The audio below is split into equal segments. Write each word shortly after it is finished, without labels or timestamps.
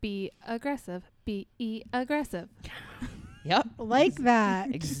Be aggressive. Be aggressive. Yep. Like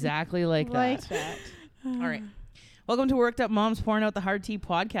that. Exactly like Like that. that. All right. Welcome to Worked Up Moms Pouring Out the Hard Tea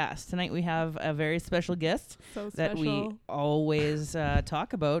podcast. Tonight we have a very special guest So that we always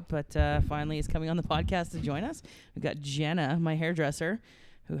talk about, but finally is coming on the podcast to join us. We've got Jenna, my hairdresser,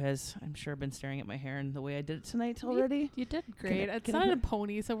 who has, I'm sure, been staring at my hair and the way I did it tonight already. You did great. I- It's can I not put- a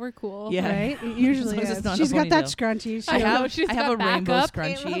pony, so we're cool. Yeah. Right? It usually As long as is. it's not She's a got that ponytail. scrunchie. I know, she's I have got a rainbow backup.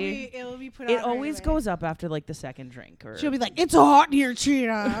 scrunchie. It will be put It on right always away. goes up after like the second drink. Or She'll be like, "It's hot in here,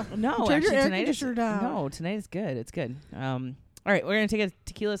 Cheetah." no, Turn your actually air tonight is, conditioner down. no, tonight is good. It's good. All right, we're gonna take a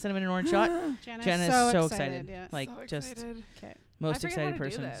tequila, cinnamon, and orange shot. Jenna's so excited. Yeah. Like So just excited. Okay. most I forget how excited to do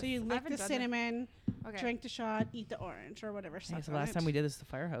person. this. So you I lick haven't the done cinnamon, Okay. drink the shot, eat the orange or whatever Okay, stuff. so last time we did this at the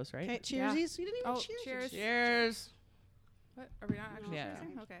firehouse, right? Okay, Yeah. cheersies. You didn't even Oh, cheers. cheers. Cheers. What? Are we not actually Yeah.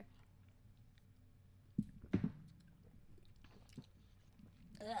 cheersing? Okay.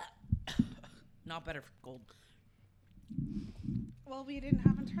 Not better for cold. Well, we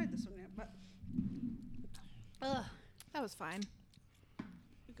haven't tried this one yet, but That was fine.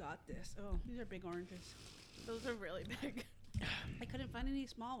 we got this. Oh, these are big oranges. Those are really big. I couldn't find any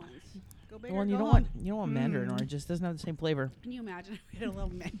small ones. Go big Well, or you go don't home. want mandarin oranges. Doesn't have the same flavor. Can you imagine if we had a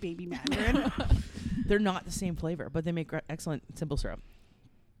little baby mandarin? They're not the same flavor, but they make excellent simple syrup.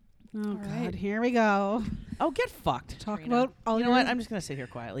 Oh, right. God. Here we go. Oh, get fucked. Talk Trina. about all You know your what? I'm just gonna sit here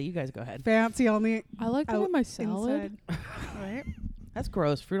quietly. You guys go ahead. fancy only I like that out in my salad. inside. Right? That's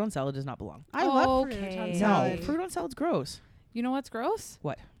gross. Fruit on salad does not belong. I love fruit Okay. on No, salad. No, fruit on salad's gross. You know what's gross?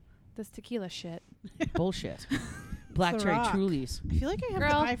 What? This tequila shit. Bullshit. Black The cherry Rock. Trulies. I feel like I have.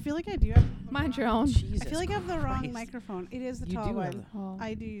 Girl. I feel like I do have. the Mind your wrong- own. Jesus I feel like I have the wrong Christ. microphone. It is the You tall do have one. Oh.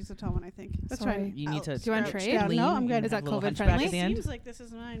 I do use the tall one. I think. That's Sorry. fine. You need to. Do you want crouch trade? down. lean. No, I'm You good. can Is have that a little COVID hunchback friendly? At the end. Seems like this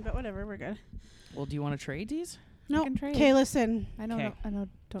is mine, but whatever. We're good. Well, do you want to trade these? No. can trade. Okay, listen. I know. 'Kay. I know.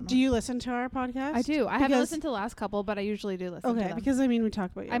 Don't know. Do you listen to our podcast? I do. I haven't Because- listened to the last couple, but I usually do listen to Okay, them. because I mean we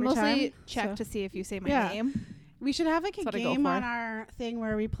talk about you I every mostly time, check so- to see if you say my Yeah. name. We should have like That's a what I go game for. on our thing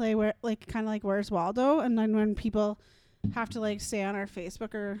where we play where like kind of like Where's Waldo, and then when people have to like say on our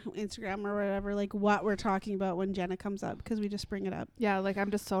Facebook or Instagram or whatever like what we're talking about when Jenna comes up, because we just bring it up. Yeah, like I'm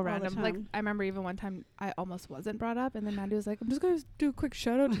just so the random. Like time. I remember even one time I almost wasn't brought up, and then Mandy was like, "I'm just gonna do a quick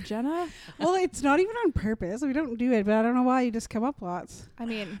shout out to Jenna." Well, it's not even on purpose. We don't do it, but I don't know why you just come up lots. I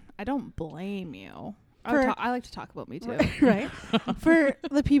mean, I don't blame you. For- I like to talk about me too. Right. For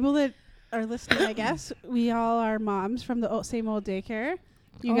the people that are listening, I guess we all are moms from the same old daycare.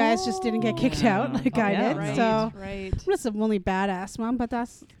 You guys just didn't get kicked out like I yeah, did. right. So Right. I'm just a only badass mom, but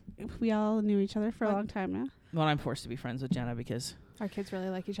that's we all knew each other for a What? long time now. Well, I'm forced to be friends with Jenna because Our kids really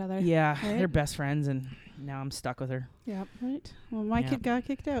like each other. yeah, Right. they're best friends, and now I'm stuck with her. Yep. Right. Well, my Yeah. kid got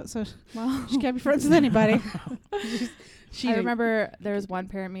kicked out, so Well, she can't be friends with anybody. she I remember there was one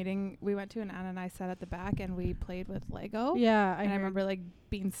parent meeting we went to, and Anna and I sat at the back and we played with Lego. Yeah, And I heard. remember like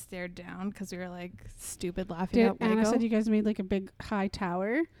being stared down because we were like stupid laughing Dude, at Lego. Anna said you guys made like a big high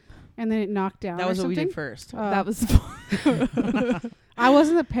tower, and then it knocked down. That or was what we something. did first. that was I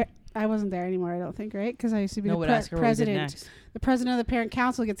wasn't I wasn't there anymore. I don't think, right? Because I used to be No, the but ask her what we did president. next. The president of the parent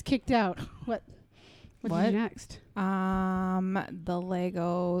council gets kicked out. What did you do next? the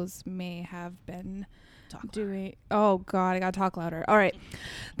Legos may have been Talk doing. Oh God, I gotta talk louder. All right,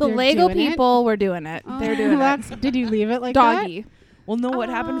 the They're Lego doing it? people were doing it. They're doing it. Did you leave it like that? Doggy. Well, no, what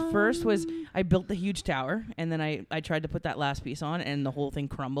happened first was Um. I built the huge tower, and then I tried to put that last piece on, and the whole thing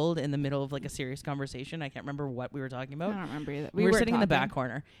crumbled in the middle of like a serious conversation. I can't remember what we were talking I about. don't remember either. We were sitting in the talking. back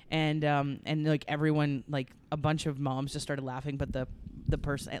corner, and like everyone, like a bunch of moms just started laughing, but the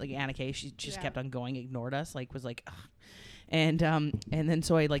person, like Anna Kay, she just Yeah. kept on going, ignored us, like was like, ugh. And then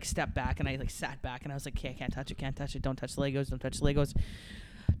so I like stepped back and I like sat back and I was like, okay, I can't touch it, don't touch the Legos, don't touch the Legos.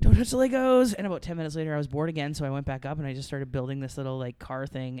 Don't touch the Legos. And about 10 minutes later, I was bored again. So I went back up and I just started building this little like car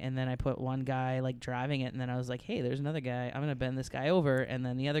thing. And then I put one guy like driving it. And then I was like, hey, there's another guy. I'm going to bend this guy over. And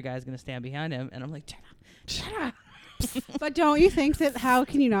then the other guy's going to stand behind him. And I'm like, Jenna. But don't you think that how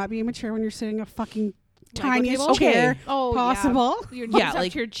can you not be immature when you're sitting a fucking tiniest table? chair Oh, possible? Yeah, Yeah, like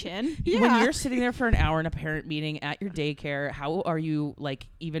like- to your chin. When you're sitting there for an hour in a parent meeting at your daycare, how are you like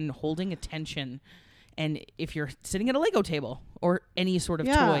even holding attention? And if you're sitting at a Lego table or any sort of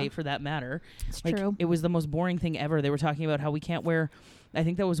Yeah. toy for that matter, It's like true. it was the most boring thing ever. They were talking about how we can't wear. I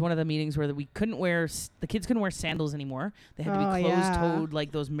think that was one of the meetings where we couldn't wear. The kids couldn't wear sandals anymore. They had to Oh, be yeah. closed-toed,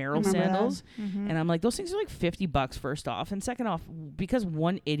 like those Merrill remember that. sandals. Mm-hmm. And I'm like, those things are like $50 first off, and second off, because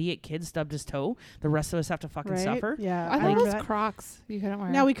one idiot kid stubbed his toe, the rest of us have to fucking Right? suffer. Yeah. I thought like it was that. Crocs. You couldn't wear.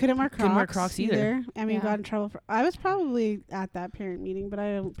 No, we couldn't wear Crocs. Couldn't wear Crocs either. And we Yeah. got in trouble for. I was probably at that parent meeting, but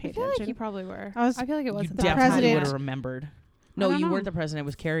I don't pay I feel attention. like you probably were. I was- I feel like it You wasn't definitely that president- would bad. have remembered. No, don't you know. weren't the president. It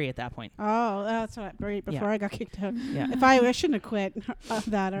was Kerry at that point. Oh, that's what. Right before I got kicked out. Yeah. If I shouldn't have quit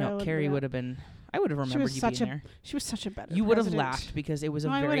that. Or I No, would've Kerry been out. would have been. I would have remembered was you such being there. She was such a better. You would have president. laughed because it was a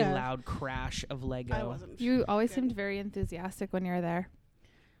No, I very would've. loud crash of Lego. I wasn't. You always Good. seemed very enthusiastic when you were there.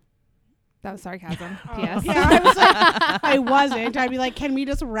 That was sarcasm. Oh, P.S. yeah, I was like, I wasn't. I'd be like, can we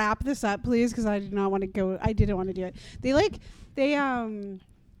just wrap this up, please? Because I did not want to go. I didn't want to do it. They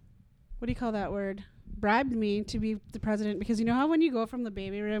what do you call that word? Bribed me to be the president because you know how when you go from the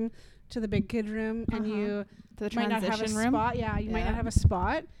baby room to the big kid room and you To the might not have a transition room. spot. Yeah, you might not have a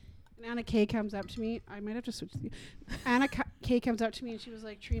spot. And Anna Kay comes up to me. I might have to switch. Anna Kay comes up to me and she was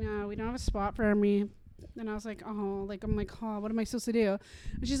like, Trina, we don't have a spot for me. And I was like, oh, what am I supposed to do?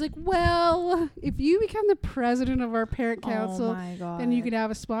 And she's like, well, if you become the president of our parent council, Oh my god. then you could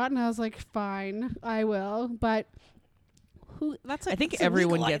have a spot. And I was like, fine, I will. But that's like, I think it's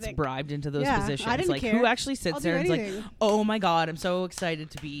everyone illegal, I gets think. bribed into those Yeah, I positions. didn't Like care. who actually I'll sits do there and is like, anything. oh my god, I'm so excited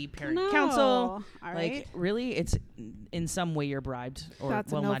to be parent No. council. All Like right. really, it's in some way you're bribed, or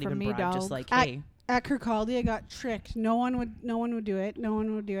That's a well, no not from even me, bribed, just dog. like At- hey, At Kirkcaldy, I got tricked. No one would do it. No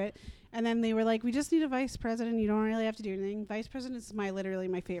one would do it. And then they were like, we just need a vice president. You don't really have to do anything. Vice president is literally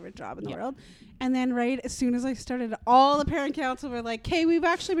my favorite job in the world. And then right as soon as I started, all the parent council were like, hey, we've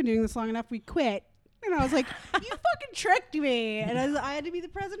actually been doing this long enough. We quit. And I was like, you fucking tricked me. And I had to be the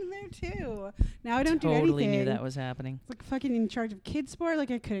president there too. Now I don't do anything. totally knew that was happening. Like fucking in charge of kids sport.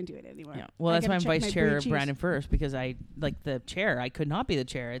 Like I couldn't do it anymore. Yeah. Well, I that's why gotta I'm check vice my chair of breeches. Brandon First, because I like the chair. I could not be the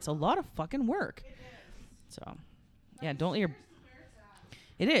chair. It's a lot of fucking work. So, yeah, don't let your.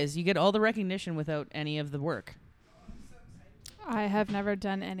 It is. You get all the recognition without any of the work. I have never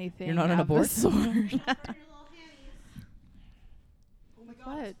done anything. You're not on a of the board? sort. Oh my god,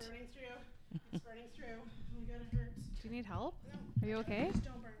 What? it's burning through. It's burning through. Oh my god, it hurts. Do you need help? Are you okay?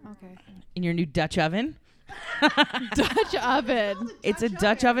 Don't burn. Okay. In your new Dutch oven. Dutch oven. It's a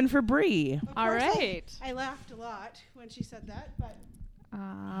Dutch oven for Brie. Of All course, right. I laughed a lot when she said that, but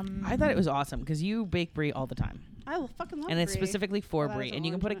I thought it was awesome because you bake Brie all the time. I will fucking love And it's Brie. specifically for Oh, that Brie. is a And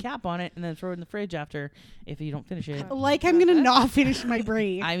you can orange put a one. cap on it and then throw it in the fridge after if you don't finish it. Like I'm gonna not finish my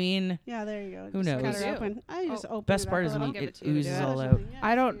Brie. I mean, Yeah, there you go. Who Just knows? cut her open. I just open best it part up is a when little. give it it to you to oozes do all Yeah, out. yeah,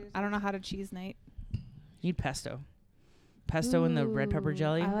 I don't cheese. know how to cheese night. You need pesto. Pesto and the red pepper Ooh,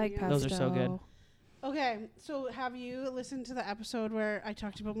 jelly. I like Yeah. pesto. Those are so good. Okay, so have you listened to the episode where I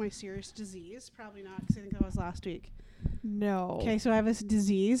talked about my serious disease? Probably not, because I think that was last week. No. Okay, so I have this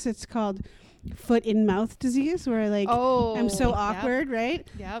disease. It's called foot in mouth disease, where I'm so yep, awkward, right?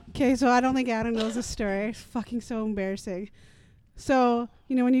 Yep. Okay, so I don't think Adam knows the story. It's fucking so embarrassing. So,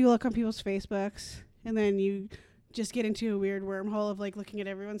 you know, when you look on people's Facebooks and then you just get into a weird wormhole of looking at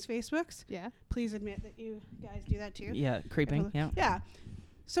everyone's Facebooks, Yeah. please admit that you guys do that too. Yeah, creeping. Yeah. Yeah.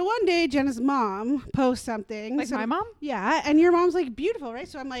 So one day Jenna's mom posts something. Like so my mom? Yeah, and your mom's beautiful, right?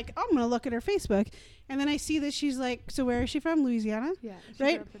 So I'm like, oh, I'm going to look at her Facebook. And then I see that she's so where is she from? Louisiana? Yeah.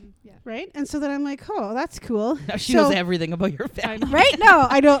 Right? Yeah. Right? And so then I'm like, oh, that's cool. Now she So- knows everything about your family. Right? No,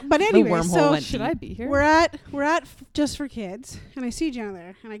 I don't. But anyway, wormhole so went Should I be here? we're at Just for Kids, and I see Jenna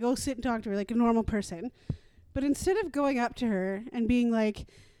there, and I go sit and talk to her like a normal person. But instead of going up to her and being like,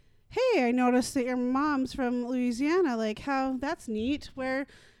 hey, I noticed that your mom's from Louisiana, that's neat.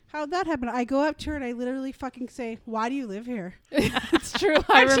 How'd that happen? I go up to her and I literally fucking say, why do you live here? It's true.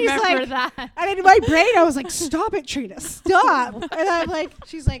 I And she's remember like- that. And in my brain, I was like, stop it, Trina, stop. And I'm like,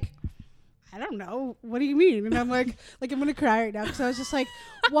 she's like, I don't know. What do you mean? And I'm like I'm going to cry right now. Because I was just like,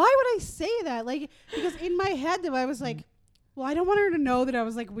 why would I say that? Because in my head, though, I was like, well, I don't want her to know that I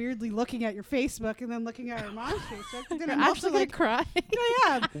was weirdly looking at your Facebook and then looking at her mom's Facebook. But then You're I'm also actually gonna cry.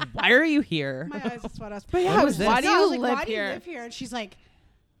 yeah, Why are you here? my eyes just went up. But yeah, What I was was this? like, Why do I you was like, live why do you here? live here? And she's like,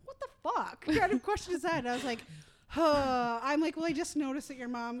 what the fuck? What kind of question is that? And I was like, I'm like, well, I just noticed that your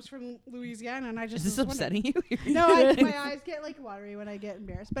mom's from Louisiana, and I just Is this was wondering. upsetting you? No, my eyes get watery when I get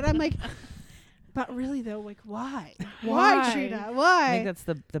embarrassed. But I'm like, but really though, why? Why, Why? Trina? I Why? think that's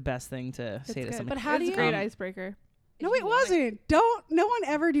the best thing to say to good. somebody. But how do It's you? a great Um, icebreaker. No, it wasn't. No one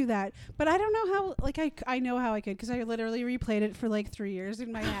ever do that. But I don't know how. I know how I could because I literally replayed it for 3 years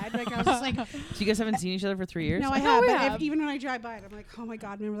in my head. I was just like, So you guys haven't seen each other for 3 years? no, I No, have. we But have. even when I drive by it, I'm like, oh my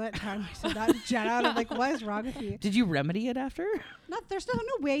god, remember that time I said that to Jenna? And I'm like, what is wrong with you? Did you remedy it after? There's no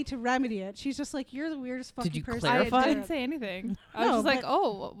way to remedy it. She's just like, you're the weirdest fucking Did you person. clarify? I I've didn't ever- say anything. I No, was just like, but-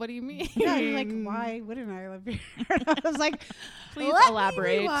 oh, what do you mean? Yeah, you're like, why wouldn't I live here? I was like, Please let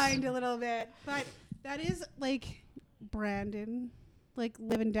elaborate. me rewind a little bit. But that is Brandon,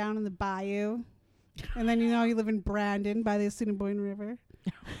 living down in the bayou. And then you live in Brandon by the Assiniboine River.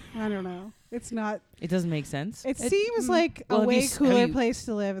 I don't know. It's not. It doesn't make sense. It seems like Well, a have way you s- cooler have you- place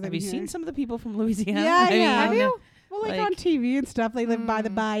to live than Have you here. seen some of the people from Louisiana? Yeah, I mean, yeah. Have you? Well, like Like- on TV and stuff, they live by the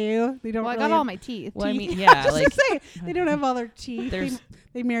bayou. They don't. Well, I really got all my teeth. Well, I teeth. mean, yeah, Just like to say, they don't have all their teeth. There's-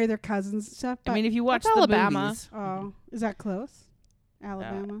 They marry their cousins and stuff. But I mean, if you watch That's the Alabama. movies, oh, is that close?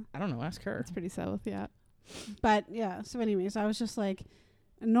 Alabama. I don't know. Ask her. It's pretty south, yeah. But yeah. So, anyways, I was just like,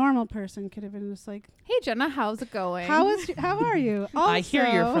 a normal person could have been just like, Hey, Jenna, how's it going? how are you? I hear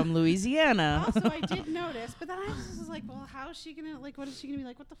you're Also- from Louisiana. Also, I did notice, but then I just was like, well, how is she gonna like? What is she gonna be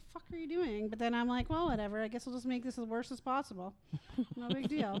like? What the fuck are you doing? But then I'm like, well, whatever. I guess we'll just make this as worse as possible. No big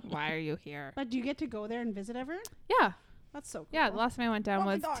deal. Why are you here? But do you get to go there and visit ever? Yeah. That's so cool. Yeah, the last time I went down Oh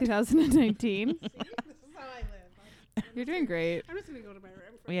my was God. 2019. See? This is how I live. You're doing great. I'm just gonna go to my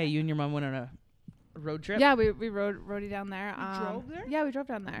room. Oh, yeah, you and your mom went on a road trip. Yeah, we rode down there. You drove there? Yeah, we drove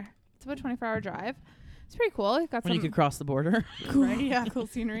down there. It's about a 24-hour drive. It's pretty cool. It got When you some could cross the border. cool, Right, yeah. cool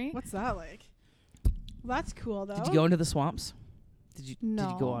scenery. What's that like? Well, that's cool though. Did you go into the swamps? Did you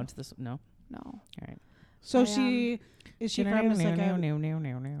No. go on to this? No. No. All right. So I, she is she from just like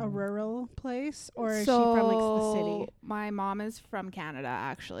a rural place, or is she from like the city? My mom is from Canada,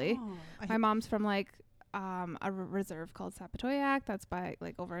 actually. Oh, My mom's from like a reserve called Sapatoyak. That's by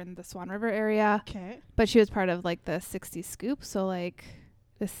like over in the Swan River area. okay. But she was part of like the 60s scoop, so like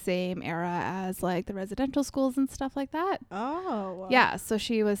the same era as like the residential schools and stuff like that. Oh. Yeah, so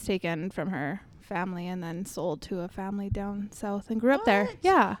she was taken from her family and then sold to a family down south and grew up there. What?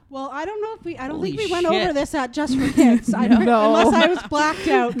 Yeah. Well, I don't know if I don't Holy think we went shit. over this at Just for Kids. I don't No. unless I was blacked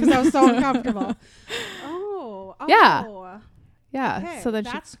out because I was so uncomfortable. Oh. Yeah. Oh. Yeah. Okay. So then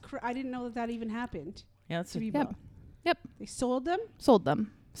she that's I didn't know that even happened Yeah, that's to a, people. Yep. They sold them. sold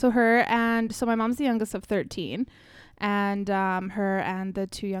them. So my mom's the youngest of 13, and her and the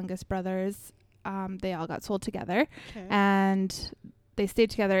two youngest brothers, they all got sold together, Okay. and they stayed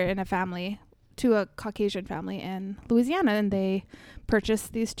together in a family, to a Caucasian family in Louisiana, and they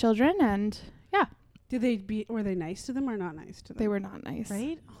purchased these children, and Were they nice to them or not nice to them? they were not nice.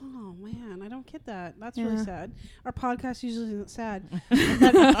 Right? Oh man, I don't get that. That's Yeah. really sad. Our podcast usually isn't sad.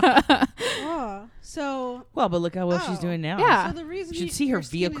 Oh, so well, but look how well she's Oh. doing now. Yeah. so the reason You should you, see your her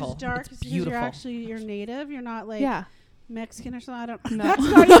skin vehicle. is dark It's is because beautiful. you're actually native. You're not like Yeah. Mexican or something. I don't. No. That's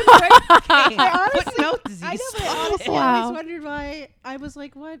not even right. I honestly, Footnote I disease. know, but I honestly Wow. always wondered why. I was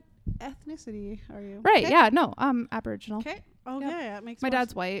like, what ethnicity are you? Right. Okay. Yeah. No. Aboriginal. Okay. Okay. That makes My more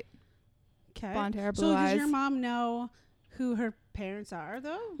dad's white, Okay. blonde hair, So blue does eyes. your mom know who her parents are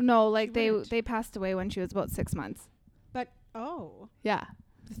though? No, like She wouldn't. they passed away when she was about 6 months. But Yeah.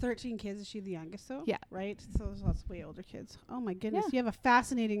 the 13 kids, is she the youngest though? Yeah. Right. So there's lots of way older kids. Oh my goodness, Yeah. you have a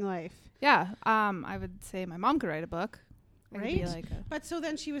fascinating life. Yeah. I would say my mom could write a book. It could be Right? like a- But so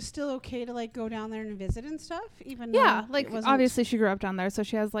then she was still okay to like go down there and visit and stuff, even yeah, though like it wasn't obviously she grew up down there, so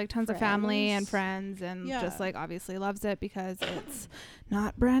she has like tons of family and Friends. friends, and Yeah. just like obviously loves it because it's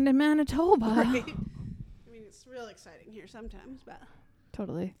not Brandon, Manitoba. Right. I mean, it's real exciting here sometimes, but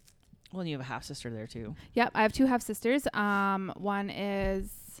Totally. Well, and you have a half sister there too. Yep, I have two half sisters. One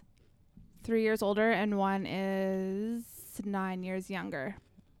is 3 years older, and one is 9 years younger.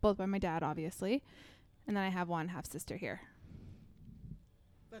 Both by my dad, obviously, and then I have one half sister here.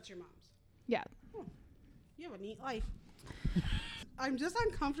 that's your mom's. Yeah. You have a neat life. I'm just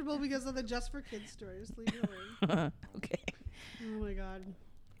uncomfortable because of the Just for Kids stories. Leave it alone. Okay. Oh my god.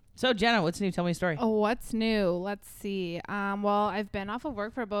 So Jenna, what's new? Tell me a story. Oh, what's new? Let's see. Well, I've been off of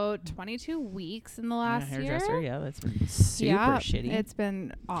work for about 22 weeks in the last hairdresser. year. Yeah, that's been super Yeah, shitty. It's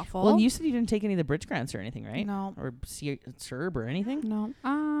been awful. Well, you said you didn't take any of the bridge grants or anything, right? No. Or CERB or anything? No.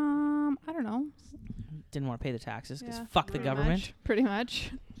 I don't know. Didn't want to pay the taxes because Yeah, fuck the pretty government. Pretty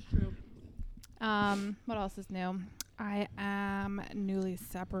much. True. What else is new? I am newly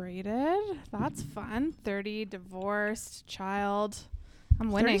separated. That's fun. 30, divorced, child.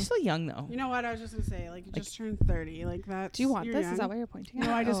 I'm winning. 30's still young though. You know what? I was just gonna say, like, you just turned 30. Like that. Do you want this? Is that why you're pointing at?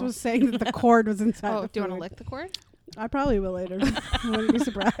 No, I just Oh. was saying that the cord was inside. Oh, the do you want to food. lick the cord? I probably will later. I wouldn't be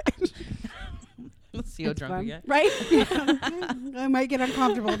surprised. Let's see how It's drunk fun. we get. Right? I might get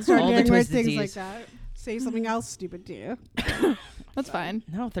uncomfortable and start All the doing weird twisted things like Ts. that. Say something else stupid to you. That's fine.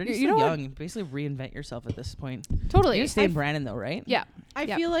 No, 30's You still know what? young. Basically reinvent yourself at this point. Totally. You stay in Brandon though, right? Yeah. I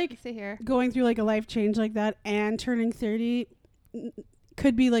Yep. feel like Stay here. going through like a life change like that and turning 30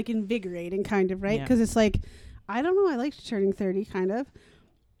 could be like invigorating kind of, right? Yeah. Because it's like, I don't know, I liked turning 30 kind of,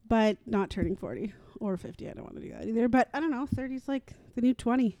 but not turning 40 or 50. I don't want to do that either. But I don't know, 30 is like the new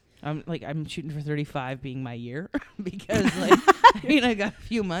 20. I'm shooting for 35 being my year because like I mean I got a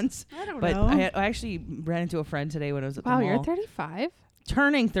few months, I don't but know. I actually ran into a friend today when I was at Wow, the you're mall. 35?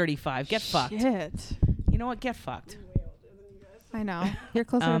 Turning 35. Get fucked. Shit. You know what? Get fucked. I know. You're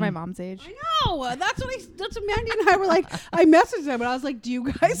closer to my mom's age. I know. That's what Mandy and I were like. I messaged them and I was like, "Do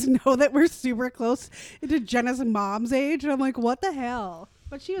you guys know that we're super close to Jenna's mom's age?" And I'm like, "What the hell?"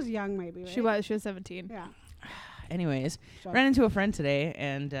 But she was young, maybe. Right? She was 17. Yeah. Anyways, Sure. ran into a friend today,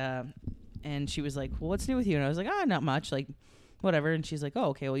 and she was like, "Well, what's new with you?" And I was like, not much, like, whatever." And she's like, "Oh,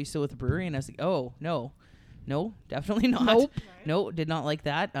 okay. Well, you still with the brewery?" And I was like, "Oh, no, definitely not. Nope. No, did not like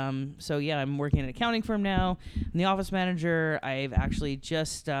that. So yeah, I'm working at an accounting firm now. I'm the office manager. I've actually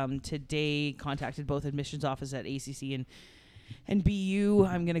just today contacted both admissions office at ACC and BU.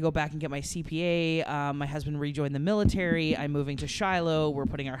 I'm going to go back and get my CPA. My husband rejoined the military. I'm moving to Shiloh. We're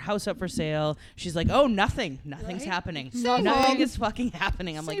putting our house up for sale. She's like, "Oh, nothing's Right? happening. Same Nothing old. is fucking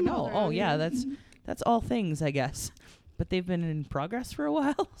happening." I'm like, Same "No. old, Oh, right? yeah, that's all things, I guess." But they've been in progress for a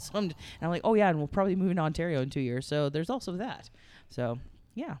while. So I'm like, "Oh, yeah, and we'll probably move to Ontario in 2 years." So there's also that. So,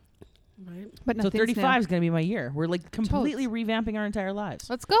 yeah. Right. But So nothing's 35 new. is going to be my year. We're like completely revamping our entire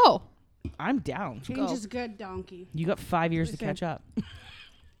lives. Let's go. I'm down. Change Go. is good, donkey. You got 5 years to Listen. catch up.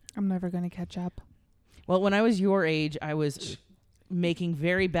 I'm never going to catch up. Well, when I was your age, I was making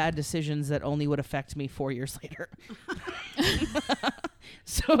very bad decisions that only would affect me 4 years later.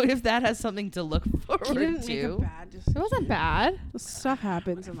 So if that has something to look You forward didn't make a to, bad It decision. wasn't bad. Stuff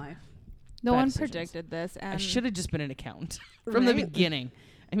happens in life. No Bad one decisions. predicted this. And I should have just been an accountant from the Right? beginning.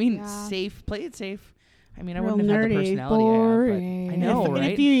 I mean, Yeah. safe, play it safe. I mean, I Real wouldn't have had the nerdy. personality I have, Boring. but I know, in, a, in a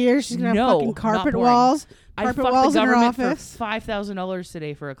right? few years, she's gonna have No, fucking not carpet boring. walls. I Carpet fucked walls the in her government for office. $5,000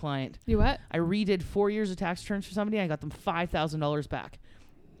 today for a client. You what? I redid 4 years of tax returns for somebody. I got them $5,000 back.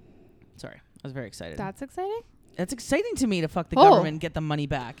 Sorry, I was very excited. That's exciting. That's exciting to me to fuck the Oh. government and get the money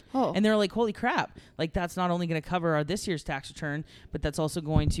back. Oh. And they're like, "Holy crap. Like, that's not only going to cover our this year's tax return, but that's also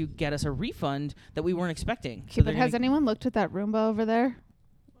going to get us a refund that we weren't expecting." Okay, but has anyone looked at that Roomba over there?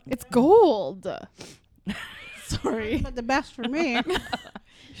 It's gold. Sorry. But the best for me.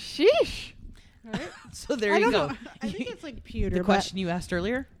 Sheesh. Right? So there I you don't go. know. I think it's like pewter. The question you asked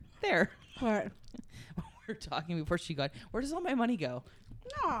earlier, there. But We were talking before she got, where does all my money go?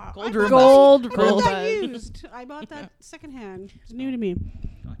 no, Gold I Roomba. Gold I bought that Roomba. used. I bought that secondhand. It's new to me.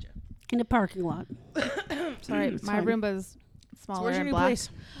 Gotcha. In a parking lot. Sorry, It's my fine. Roomba's So smaller where's your and new black. place?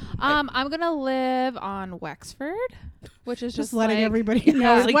 I'm gonna live on Wexford, which is Just just letting like, everybody Yeah.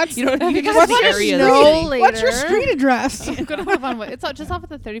 know. It's like, what's you don't you because can what's the your area. snow that's- what's your later? street address? I'm gonna live on. It's just off of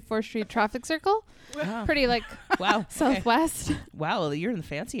the 34th Street traffic circle. Wow. Pretty like Wow. Okay. southwest. Wow, you're in the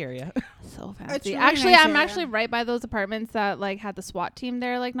fancy area. So It's fancy. really Actually, nice I'm area. actually right by those apartments that like had the SWAT team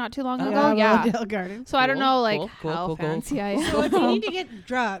there like not too long Oh, ago. Yeah. Willowdale Gardens. So I don't Cool, know like cool, how cool. fancy I am. So if you need to get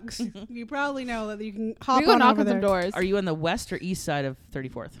drugs, you probably know that you can hop we go on knock over on there. some doors. Are you on the west or east side of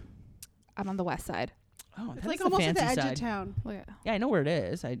 34th? I'm on the west side. Oh, It's that's like the almost at fancy the edge side. of town. Look at Yeah, I know where it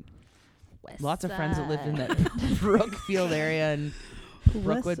is. west Lots of friends that lived in side. that Brookfield area and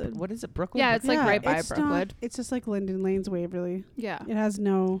Brookwood. Listen. What is it? Brookwood? Yeah, it's like right by it's not- Brookwood. It's just like Linden Lane's Waverly. Yeah. It has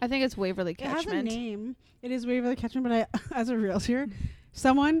no. I think it's Waverly It has a Catchment. name. It is Waverly Catchment, but I, as a realtor,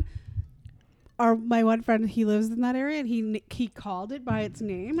 someone, my one friend, he lives in that area, and he called it by its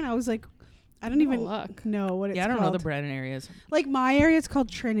name, and I was like, I don't even look. know what it's Yeah, I don't know called. the Brandon areas. Like my area, it's called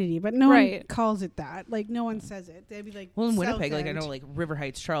Trinity, but no one Right. calls it that. Like no one says it. They'd be like, Well, in South Winnipeg, like I End. know, like River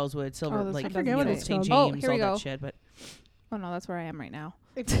Heights, Charleswood, Silver, Oh, that's like what I forget what it's St. called. Oh, James, here we all go. that shit. But Oh no, that's where I am right now.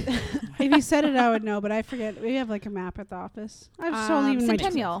 If you said it, I would know, but I forget. We have like a map at the office. I've just told even my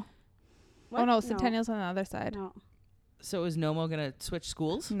Centennial. What? Oh no, Centennial's on the other side. No. so is Nomo gonna switch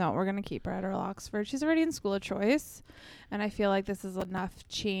schools? No, we're gonna keep her at Earl Oxford. She's already in school of choice, and I feel like this is enough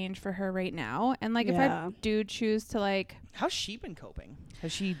change for her right now. And like, if Yeah. I do choose to like, How's she been coping?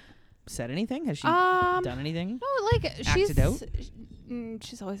 Has she said anything? Has she um, done anything? no, like she's out?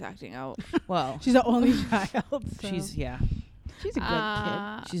 She's always acting out. Well, She's the only child. So. she's she's a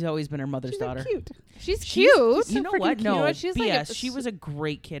good she's always been her kid. mother's She's daughter. so cute. She's She's- cute. You know Freaking what? cute. No, You know what? She's like BS. She was a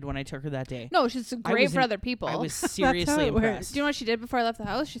great kid when I took her that day. no, she's I great was for in- other people. I was how seriously it works. impressed. Do you know what she did before I left the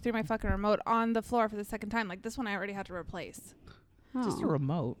house? She threw my fucking remote on the floor for the second time. Like this one, I already had to replace. Just a Oh.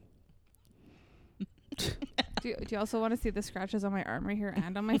 remote. Do you also want to see the scratches on my arm right here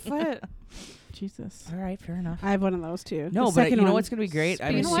and on my foot? Jesus. All right, fair enough. I have one of those too. No, The but you second know one. what's gonna be great?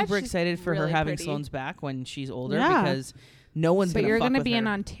 I'm You know what? super She's excited for her really having pretty. Sloan's back when she's older Yeah. because no one's But gonna you're fuck gonna with be her. in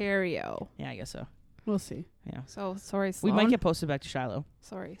Ontario. Yeah, I guess so. We'll see. Yeah. So sorry, We Sloan. might get posted back to Shiloh.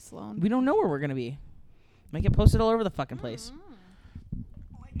 sorry, Sloan. We don't know where we're gonna be. Might get posted all over the fucking place.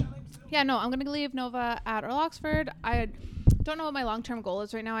 Yeah, no, I'm gonna leave Nova at Earl Oxford. I don't know what my long-term goal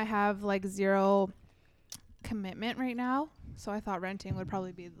is right now. I have like zero commitment right now, so I thought renting would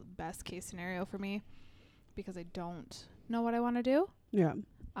probably be the best case scenario for me because I don't know what I want to do. Yeah.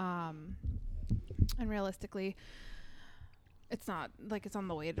 And realistically, it's not like it's on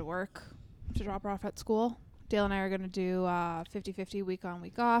the way to work to drop her off at school. Dale and I are going to do 50-50 week on,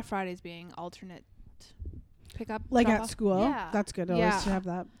 week off. Fridays being alternate pickup. Like drop at off. school. Yeah. That's good always Yeah. to have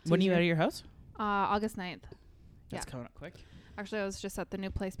that. It's When are you easier. out of your house? August 9th. That's Yeah. coming up quick. Actually, I was just at the new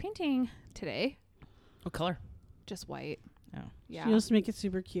place painting today. What color? Just white. Oh. Yeah. You just make it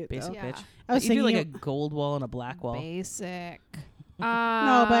super cute. Basic Though. Yeah. bitch. I was You do thinking like a gold wall and a black wall. Basic.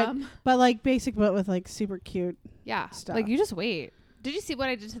 No, but like basic, but with like super cute. yeah. stuff. Like you just wait. Did you see what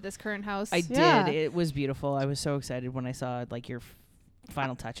I did to this current house? I Yeah. did. It was beautiful. I was so excited when I saw like your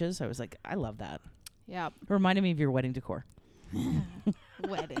final touches. I was like, I love that. Yeah. It reminded me of your wedding decor.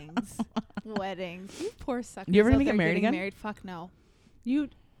 Weddings. Weddings. You poor suckers. You ever out gonna get there married getting again? Married? Fuck no.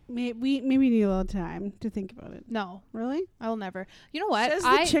 We maybe need a little time to think about it. No. Really? I will never. You know what? Says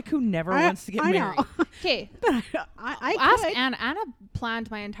the chick who never wants to get I married. know. Okay. But I Ask could. Anna. Anna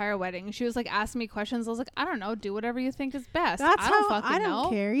planned my entire wedding. She was like asking me questions. I was like, I don't know. Do whatever you think is best. That's I don't how fucking I don't know.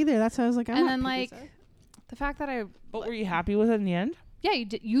 care either. That's how I was like. I'm And not then picky, like sorry. the fact that I But were you happy with it in the end? yeah,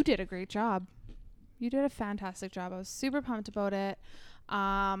 you did a great job. You did a fantastic job. I was super pumped about it.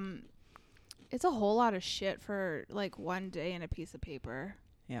 It's a whole lot of shit for like one day and a piece of paper.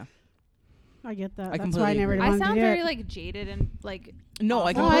 I get that. I That's why I completely never agree. I wanted to sound do very it. like jaded and like No, I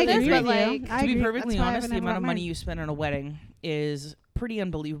awful Oh, I with completely this, agree but with you. like I To be agree. perfectly That's why I honest, haven't the ever amount of got money married. you spend on a wedding is pretty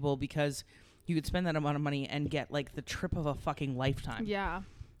unbelievable because you could spend that amount of money and get like the trip of a fucking lifetime. yeah.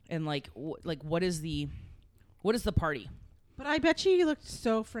 And like, what is the party? But I bet you looked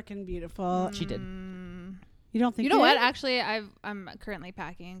so freaking beautiful. She did. You don't think You know what? did? Actually, I'm currently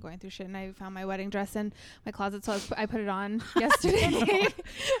packing and going through shit, and I found my wedding dress in my closet, so I put it on yesterday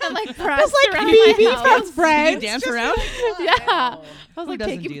and like pressed like around Phoebe my from house. Did Friends. you dance around? Yeah, I was Who like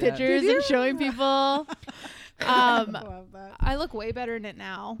doesn't taking do that? pictures and showing people. I love that. I look way better in it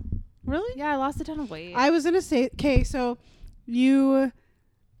now. Really? Yeah, I lost a ton of weight. I was gonna say, okay, so you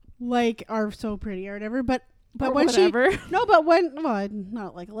like are so pretty or whatever, but Or when whatever. I'm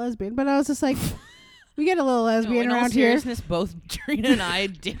not like a lesbian, but I was just like, we get a little lesbian in all around here. seriousness, both Trina and I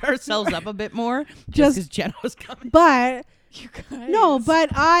did ourselves up a bit more just Just- because Jenna was coming. But You guys. no, but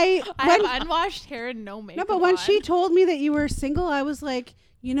I when, have unwashed hair and no makeup. no, but when on. she told me that you were single, I was like,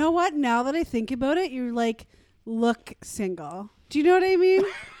 you know what? Now that I think about it, you like look single. Do you know what I mean?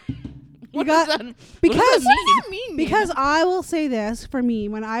 What got- does that- because what does that mean? What does that mean? Because I will say this for me,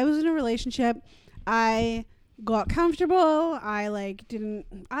 when I was in a relationship, I got comfortable. I like didn't.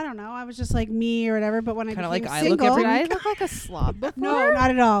 I don't know. I was just like me or whatever. But when I Kinda became like I look single, every did I week. look like a slob before? no, not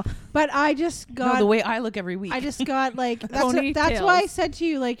at all. But I just got. No, the way I look every week. I just got like that's Ponytails. why I said to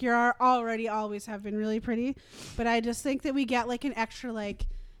you like you're already always have been really pretty, but I just think that we get like an extra like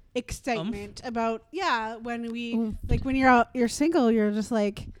excitement about when we Oomph. like when you're single, you're just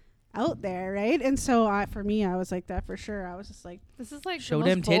like out there, right? And so for me I was like that for sure. I was just like This is like Show the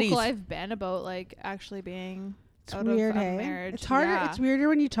them most vocal titties. I've been about like actually being it's out weird, of hey? marriage. It's harder. Yeah. It's weirder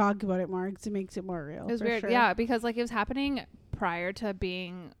when you talk about it more because it makes it more real. It was for weird, sure. yeah, because like it was happening prior to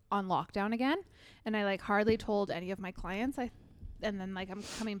being on lockdown again, and I like hardly told any of my clients. And then like I'm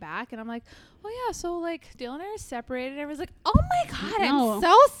coming back and I'm like, oh yeah, so like Dale and I are separated. Everyone's like, oh my god, No. I'm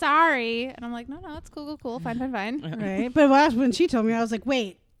so sorry. And I'm like, no, it's cool, fine. Right. But when she told me, I was like,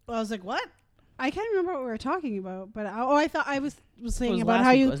 wait. I was like, what? I can't remember what we were talking about, but I thought I was saying was about last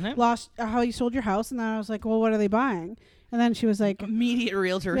how week, you wasn't it? lost, how you sold your house, and then I was like, well, what are they buying? And then she was like, Immediate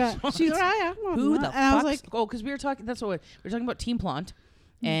realtor yeah, response. she's like, yeah, well, Who not. the And I was fuck? like, Oh, because we were talking. That's what we were talking about. Team Plant,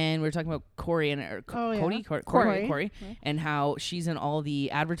 and we were talking about Corey and Oh, yeah. Corey, Corey. and how she's in all the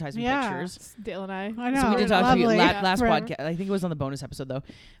advertising Yeah. pictures. Dale and I. I know. So we did talk to you lovely. last Forever. podcast. I think it was on the bonus episode though.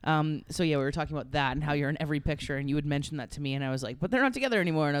 So yeah, we were talking about that and how you're in every picture, and you would mention that to me, and I was like, but they're not together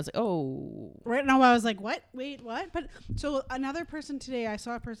anymore, and I was like, oh. Right now, I was like, what? Wait, what? But so another person today, I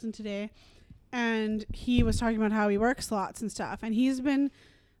saw a person today, and he was talking about how he works lots and stuff, and he's been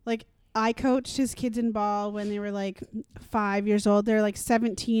like, I coached his kids in ball when they were like 5 years old. They're like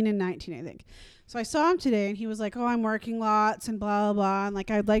 17 and 19, I think. So I saw him today, and he was like, oh, I'm working lots and blah, blah, blah, and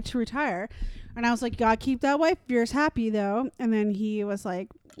like, I'd like to retire. And I was like, you gotta keep that wife of yours happy, though. And then he was like,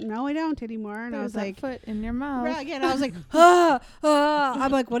 no, I don't anymore. And I was like, foot in your mouth. right, again, I was like,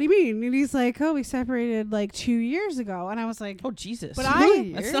 I'm like, what do you mean? And he's like, oh, we separated like 2 years ago. And I was like, Oh Jesus! But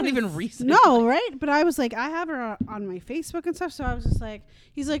that's not even recent. no, right? But I was like, I have her on my Facebook and stuff. So I was just like,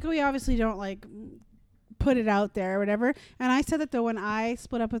 he's like, oh, we obviously don't like put it out there or whatever. And I said that though, when I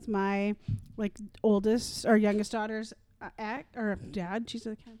split up with my like oldest or youngest daughter's or dad, she's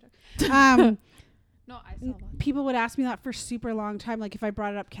a character. No, I saw that. People would ask me that for a super long time. Like if I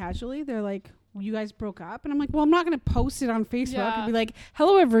brought it up casually, they're like, you guys broke up? And I'm like, well, I'm not going to post it on Facebook Yeah. and be like,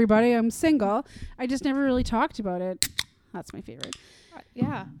 hello, everybody, I'm single. I just never really talked about it. That's my favorite.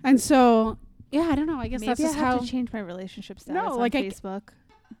 Yeah. And so, yeah, I don't know. I guess Maybe that's I just have how. to change my relationship status No, on like Facebook.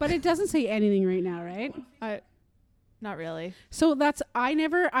 But it doesn't say anything right now, right? Not really. So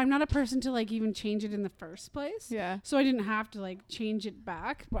I'm not a person to like even change it in the first place. Yeah. So I didn't have to like change it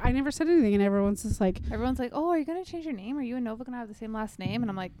back. But I never said anything, and everyone's just like, Everyone's like, "Oh, are you gonna change your name? Are you and Nova gonna have the same last name?" And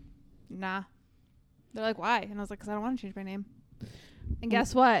I'm like, "Nah." They're like, "Why?" And I was like, "'Cause I don't want to change my name." And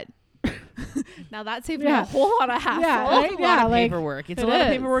guess what? Now that saved me a whole lot of hassle. Yeah, It's right? a lot of like- paperwork. It's It a lot of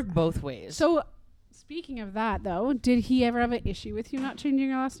is. paperwork both ways. So speaking of that, though, did he ever have an issue with you not changing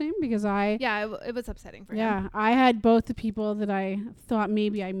your last name? Because Yeah, it was upsetting for him. I had both the people that I thought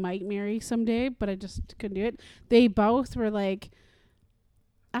maybe I might marry someday, but I just couldn't do it. They both were like,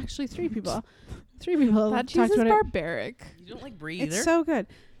 actually 3 people. 3 people That talked cheese is about it. barbaric. You don't like Brie either? It's so good.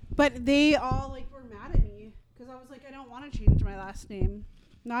 But they all like were mad at me because I was like, I don't want to change my last name.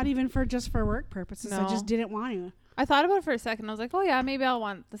 Not even for work purposes. I No. just didn't want to. I thought about it for a second. I was like, "Oh yeah, maybe I'll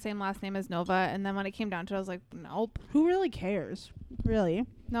want the same last name as Nova." And then when it came down to it, I was like, "Nope, Who really cares? Really?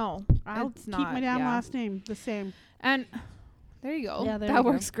 no, I'll it's keep not." my damn yeah. last name the same. And there you go. Yeah, there that you go.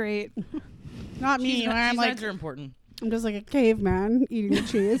 works great. Not me. Cheese Where I'm cheese like, knives are important. I'm just like a caveman eating the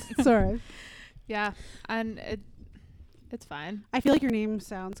cheese. Sorry. Yeah, and it's fine. I feel like your name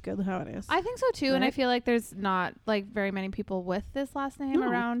sounds good how it is. I think so too, and I Right? feel like there's not like very many people with this last name No.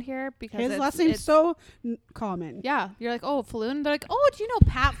 around here because His it's- last name's it's- so common. Yeah, you're like, "Oh, Falloon." They're like, "Oh, do you know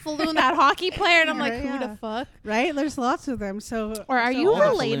Pat Falloon, that hockey player?" And I'm like, Right, "Who yeah. the fuck?" Right? There's lots of them. So Or are so you all the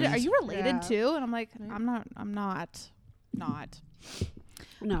related? Are Falloons. you related Yeah. too? And I'm like, Right. I'm not.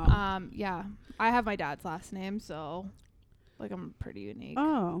 No. Yeah, I have my dad's last name, so like I'm pretty unique.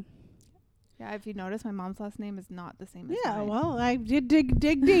 Oh. Yeah, if you notice, my mom's last name is not the same as Yeah, mine. well, I did dig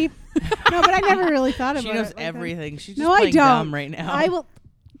deep. No, but I never really thought about She it. knows like that. everything. She's just No, I playing don't. dumb right now. I will.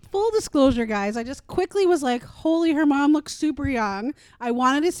 Full disclosure, guys. I just quickly was like, "Holy, her mom looks super young." I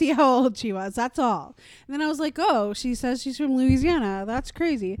wanted to see how old she was. That's all. And then I was like, "Oh, she says she's from Louisiana. That's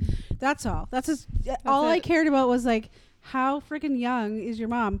crazy." That's all. That's all I it. cared about was like, how freaking young is your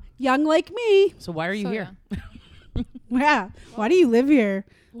mom? Young like me. So why are you So, here? Yeah. Why do you live here?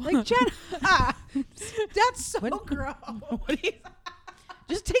 Like Jenna. That's so What? gross. What do you-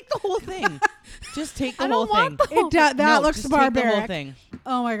 Just take the whole thing. Just take the I whole don't want thing. the- That No, looks just take the whole barbaric. thing.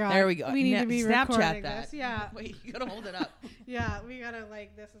 Oh my god. There we go. We need to be Snapchat recording that. this. Yeah. Wait, you gotta hold it up. Yeah, we gotta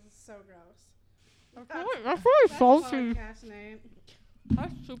like this is so gross. That's really salty. Podcast night.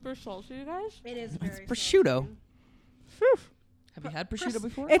 That's super salty, you guys. It is very prosciutto. salty. Have you had prosciutto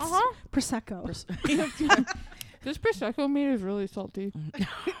before? It's Uh-huh. prosecco. This prosecco meat is really salty.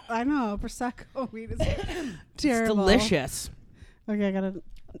 I know prosecco meat is It's terrible. delicious. Okay, I gotta.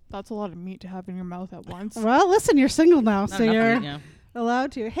 That's a lot of meat to have in your mouth at once. Well, listen, you're single now, Not so enough you're meat, yeah.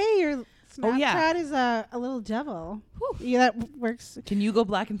 allowed to. Hey, your Snapchat Oh, yeah. is a little devil. Yeah, that works. Can you go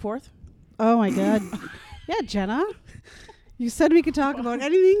back and forth? Oh my god. Yeah, Jenna. You said we could talk about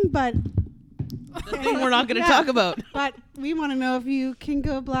anything, but The thing we're not going to Yeah. talk about. we want to know if you can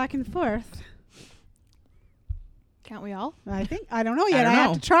go back and forth. Can't we all? I don't know yet. don't I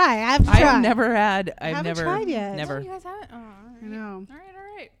have know. to try. I have to I try. have never had. I've Haven't never tried yet. Oh, Never. you guys haven't? Oh, all I right. know.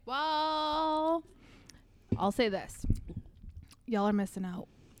 All right. Well, I'll say this. Y'all are missing out.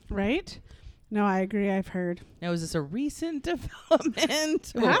 Right? No, I agree. I've heard. Now, is this a recent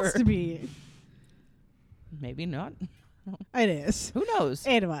development? It has or to be. maybe not. It is. Who knows?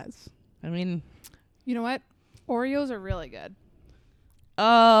 It was. I mean, You know what? Oreos are really good.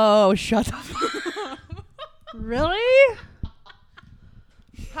 oh, shut the fuck up. Really?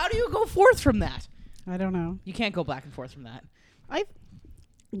 How do you go forth from that? I don't know. You can't go back and forth from that.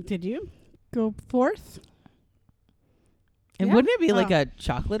 Did you go forth? And Yeah? wouldn't it be like Oh. a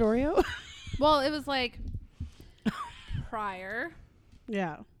chocolate Oreo? Well, it was like prior.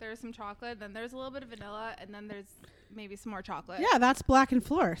 Yeah. There's some chocolate, then there's a little bit of vanilla, and then there's maybe some more chocolate. Yeah, that's black and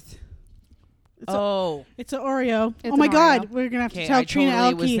forth. It's an Oreo. It's Oh my an god, Oreo. we're gonna have to Okay, tell I Trina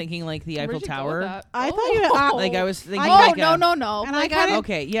totally was Elke. thinking like the Eiffel Where'd you go with Tower. that? I thought you were Like I was thinking I- like no, a, no, no. And I Like kinda-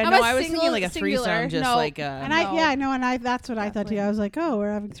 Okay, yeah, I'm no, a I was thinking like a singular. threesome, just No. like and No. I know, and that's what I thought too. Definitely. I was like, oh,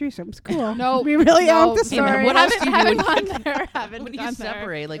 we're having threesomes. Cool. No, we really no, are this Hey, man, sorry. what else do haven't you do when gone there. Haven't when gone you there.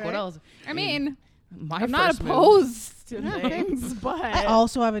 separate, like what Right? else? I mean, My I'm not first move. opposed to Yeah. things, but I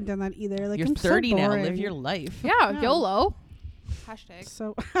also haven't done that either. Like You're I'm 30 so now. boring. Live your life. yeah, Yeah. YOLO. Hashtag.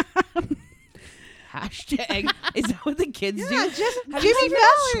 So Hashtag. Is that what the kids do? just Have Jimmy you seen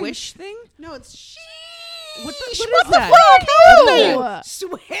that Fallon. swish thing? No, it's sheesh. What What is the that? fuck? How No. is that?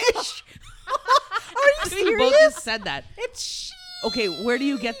 Swish. Are you We both serious? just said that. It's sheesh. Okay, where do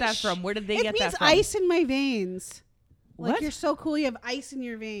you get that from? Where did they It get means that from? ice in my veins. Like What? you're so cool. You have ice in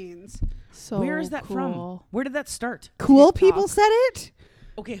your veins. So Where is that cool. from? Where did that start? Cool TikTok. people said it.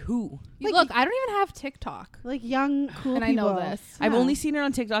 Okay, who? You Like- look, I don't even have TikTok. Like young cool And I people. know this. I've Yeah. only seen it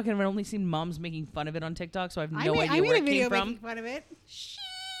on TikTok, and I've only seen moms making fun of it on TikTok, so I have no idea I made where a it video came from. making fun of it.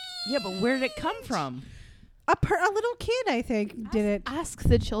 Yeah, but where did it come from? A little kid, I think, did it. Ask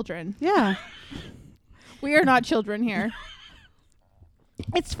the children. Yeah. We are not children here.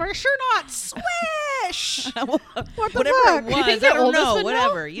 It's for sure not Swish. What the fuck? it You was, think I your don't oldest know. would know?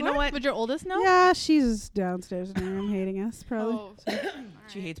 Whatever. You know what? Would your oldest know? Yeah, she's downstairs in her room hating us, probably. Oh,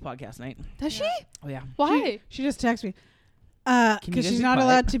 She hates podcast night. does she? Oh yeah. Why? She just texted me. Can you Because guys she's be not quiet?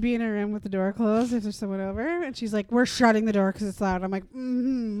 allowed to be in her room with the door closed if there's someone over. And she's like, we're shutting the door because it's loud. I'm like,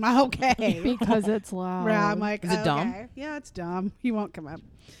 okay. Because it's loud. Yeah, I'm like, Is it dumb? okay. Yeah, it's dumb. He won't come up.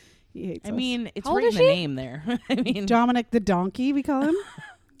 He hates I us. mean, it's How old right in is the she? name there. I mean, Dominic the donkey, we call him.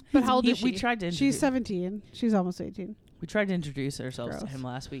 But how old is she? We tried to. She's Introduce, 17. She's almost 18. we tried to introduce ourselves to Gross. him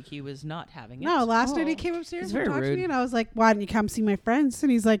last week. He was not having it. No, last night he Oh. came upstairs He's and very talked to rude. me, and I was like, "Why don't you come see my friends?"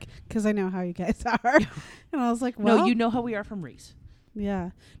 And he's like, "Because I know how you guys are." And I was like, "Well, No, you know how we are from Reese.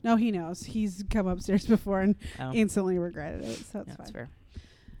 yeah, no, he knows. He's come upstairs before and Oh, instantly regretted it, so yeah, that's that's fine." fair.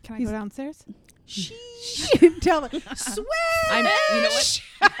 Can I He's- go downstairs? Tell him, Swish. You know what?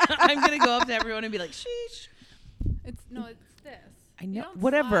 I'm gonna go up to everyone and be like, "Sheesh." It's this. I know. don't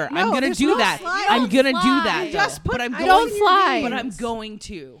Whatever. slide. I'm No, gonna there's do no that. slide. I'm Don't gonna do slide. that. You though. just put but I'm ice going. Don't slide. But I'm going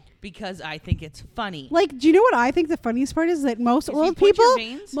to because I think it's funny. Like, do you know what I think the funniest part is that most If you old point your people,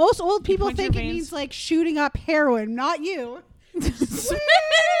 veins- most old people point your think it veins- means like shooting up heroin, not you.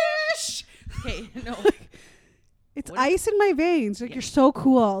 Swish. Okay, no. It's What- ice in my veins. Like Yeah. you're so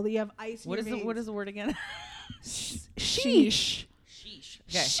cool that you have ice. What in is your the veins. what is the word again? Sheesh. Sheesh.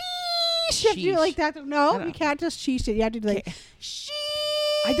 Okay. Sheesh. You have to do it Sheesh. like that. No, I you can't just sheesh it. You have to do like Okay. sheesh.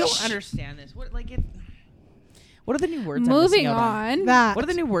 I don't understand this. What like it? What are the new words? I'm Moving missing out on? on. that. What are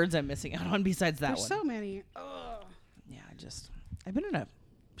the new words I'm missing out on besides that There's one? so many. Yeah, I've been in a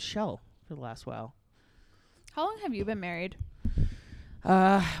shell for the last while. How long have you been married?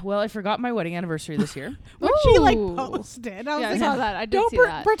 Well, I forgot my wedding anniversary this year. What she like Ooh. posted. I was Yeah, I like, saw that. I did don't see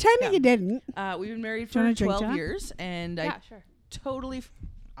that. pretend Yeah. you didn't. We've been married Do you for want a drink, 12 Jack? years, and Yeah, I sure. totally.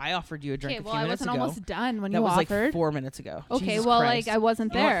 I offered you a drink Okay, a well, few I minutes wasn't ago. almost done when that you was offered. like 4 minutes ago. Okay, Jesus well, Christ. like I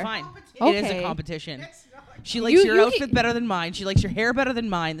wasn't You know what, there. fine. It is a Okay. competition. She likes your outfit better than mine. She likes your hair better than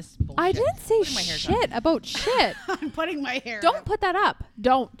mine. This is bullshit. I didn't say Putting my hair down. shit about shit. I'm putting my hair. Don't put that up.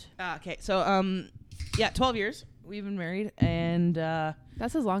 Don't. Okay, so yeah, 12 years we've been married, and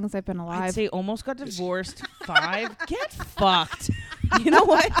That's as long as I've been I'd alive. say almost got divorced. 5. Get fucked. You know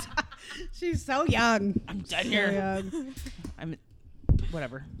what? She's so young. I'm done So here. young. I'm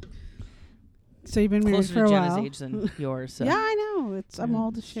whatever. So you've been married Closer for to a Jenna's while. age than yours. So. Yeah, I know. I'm Yeah.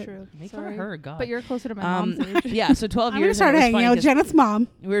 old as shit. True. Make fun Sorry. of her, God. But you're closer to my mom's age. Yeah, so 12 I'm gonna years. start and it was hanging funny out with 'cause Janet's mom.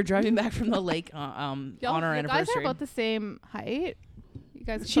 we were driving back from the lake on Y'all, our you guys are anniversary. about the same height. You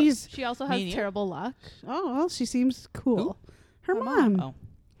guys. She's- She also Me has and you? terrible luck. Oh well, she seems cool. Her My mom. mom. Oh.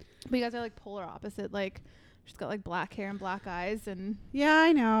 But you guys are like polar opposite. Like she's got like black hair and black eyes, and Yeah,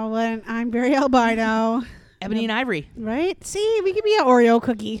 I know. And I'm very albino. Ebony and Ivory. Right? See, we could be an Oreo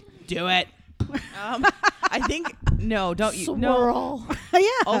cookie. Do it. I think no, don't you? No. swirl. Yeah.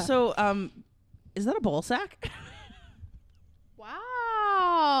 Also, is that a ball sack?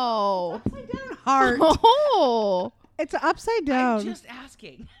 Wow. upside down heart. Oh. It's upside down. I'm just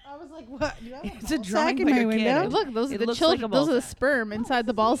asking. I was like, what? Do you have It's a ball drawing sack in by my your kid. window? Look, those are It the looks children. like a ball Those are the sack. sperm inside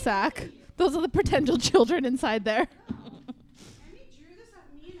the ball sack. Those are the potential children inside there. Emmy drew this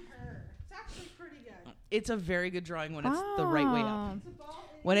of me and her. It's actually pretty good. It's a very good drawing when it's the right way up. Wow.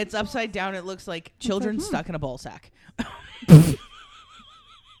 When it's upside down, it looks like children stuck in a ball sack.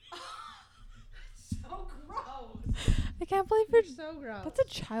 So gross. I can't believe you're. So gross. That's a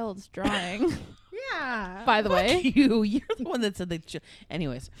child's drawing. Yeah. By the way. You're the one that said that.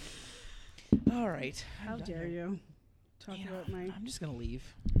 Anyways, all right. How dare you talk You know, about my I'm just gonna leave.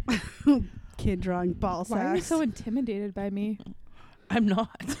 kid drawing ball Why are you sacks? so intimidated by me? I'm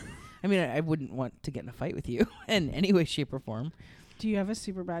not. I mean, I wouldn't want to get in a fight with you in any way, shape, or form. Do you have a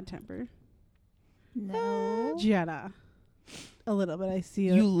super bad temper? No. Jenna. A little bit. I see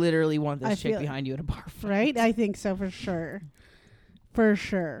You it. literally want I this chick feel it. behind you at a bar fight. Right? I think so for sure. For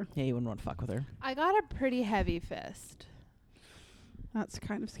sure. Yeah, you wouldn't want to fuck with her. I got a pretty heavy fist. That's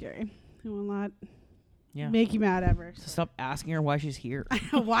kind of scary. I will not Yeah. make you mad ever. So stop asking her why she's here.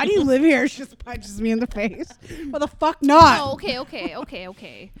 Why do you live here? She just punches me in the face. Well, the fuck not? Oh,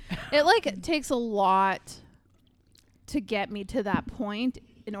 okay. It like takes a lot to get me to that point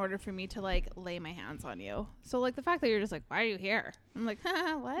in order for me to like lay my hands on you. So like the fact that you're just like, why are you here? I'm like,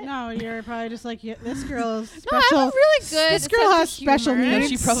 what? No, you're probably just like, yeah, this girl's special. No, I have really good. This girl sense has of humor. special No, needs.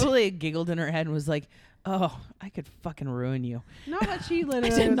 she probably giggled in her head and was like, "Oh, I could fucking ruin you." No, but she I literally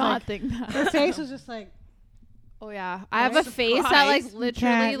did was not like, think that. her face was just like, Oh yeah, I have Right? a face that like Surprise. literally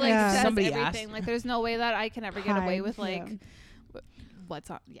Can't- like yeah. says Somebody everything. asked. Like there's no way that I can ever get away hide, with like yeah. what's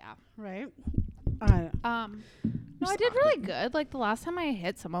on. Yeah. right? No, I did really good. Like the last time I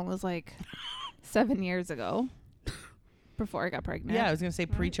hit someone was like 7 years ago, before I got pregnant. Yeah, I was gonna say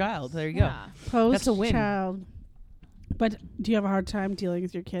pre-child. There you Yeah. Post That's a win. child. But do you have a hard time dealing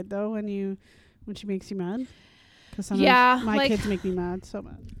with your kid though when she makes you mad? Because sometimes Yeah, my like- kids make me mad so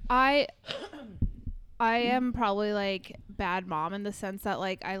much. I am probably like bad mom in the sense that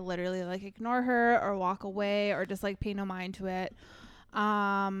like I literally like ignore her or walk away or just like pay no mind to it.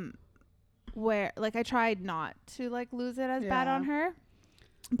 Where like I tried not to like lose it as bad Yeah. on her.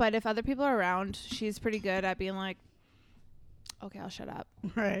 But if other people are around, she's pretty good at being like, okay, I'll shut up.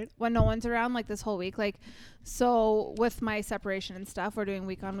 Right. When no one's around, like this whole week, like, so with my separation and stuff, we're doing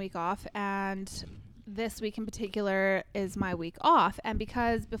week on, week off, and this week in particular is my week off. And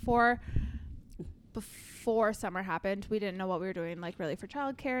because before summer happened, we didn't know what we were doing, like really for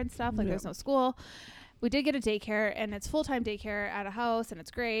childcare and stuff. Like Yeah. there's no school. We did get a daycare, and it's full-time daycare at a house, and it's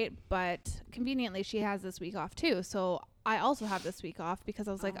great. But conveniently, she has this week off too. So I also have this week off because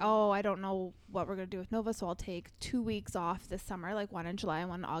I was like, oh, I don't know what we're going to do with Nova. So I'll take 2 weeks off this summer, like one in July and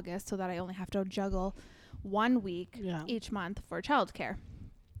one in August, so that I only have to juggle 1 week Yeah. each month for childcare.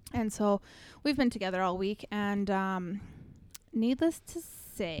 And so we've been together all week, and needless to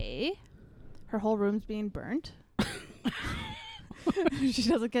say, her whole room's being burnt. She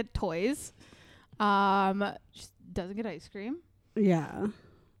doesn't get toys. She doesn't get ice cream. Yeah.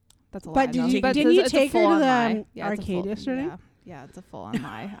 That's a lie. But did though. you- But didn't you it's a take her to full-on the lie. Yeah, it's a arcade full- yesterday? Yeah, it's a full-on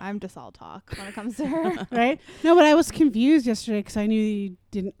lie. I'm just all talk when it comes to her. Right? No, but I was confused yesterday because I knew you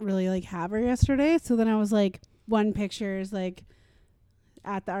didn't really like have her yesterday. So then I was like, one picture is like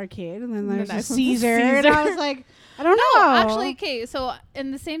at the arcade, and then The there's a next one's a Caesar, and I Caesar. was like, I don't know. Actually, okay, so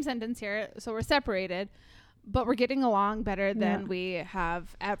in the same sentence here, so we're separated, but we're getting along better than Yeah. we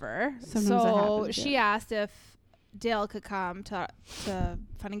have ever. Sometimes that so happens, she yeah. asked if Dale could come to Fun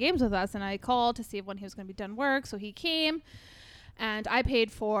and Games with us, and I called to see when he was going to be done work. So he came, and I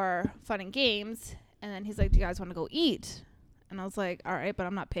paid for Fun and Games, and then he's like, do you guys want to go eat? And I was like, all right, but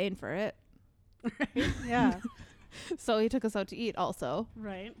I'm not paying for it. Yeah. So he took us out to eat also.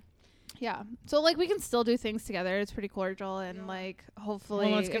 Right. Yeah. So like we can still do things together. It's pretty cordial, and like hopefully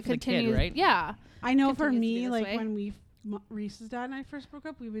Well, it's good it for the kid, continues. right? Yeah. I know for Continues to be me, this like way. when Reese's dad and I first broke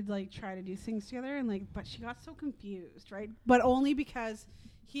up, we would like try to do things together, and like, but she got so confused, right? But only because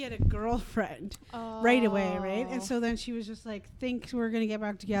he had a girlfriend right away, right? And so then she was just like, think we're gonna get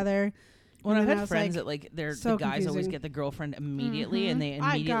back together. When And I've then I had was friends like, that like they're so the guys always confusing. get the girlfriend immediately, and they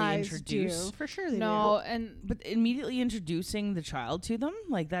I immediately guys introduce. do. For sure they No, and But immediately introducing the child to them,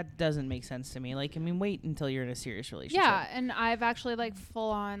 like that doesn't make sense to me. Like, I mean, wait until you're in a serious relationship. yeah, and I've actually like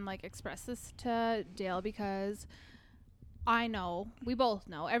full on like expressed this to Dale because I know, we both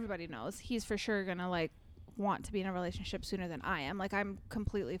know, everybody knows he's for sure gonna like want to be in a relationship sooner than I am. Like I'm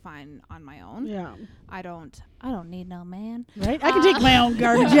completely fine on my own. do. Yeah. I don't need no man. Right? I can take my own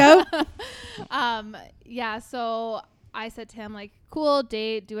garbage out. Yeah, so I said to him like, cool,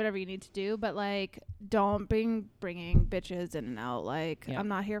 date, do whatever you need to do, but like don't bringing bitches in and out. Like Yeah. I'm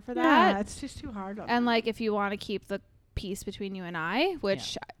not here for Yeah, that. it's just too hard on And them. like if you want to keep the peace between you and I,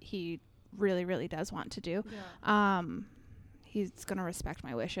 which he really really does want to do, he's going to respect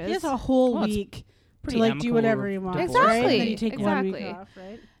my wishes. he has a whole Well, it's week to pretty like do amicable whatever he wants. divorce. Right? And then Exactly, you take 1 week exactly. off,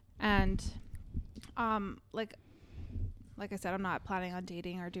 right? And like I said, I'm not planning on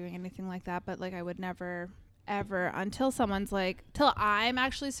dating or doing anything like that, but like I would never ever until someone's like till I'm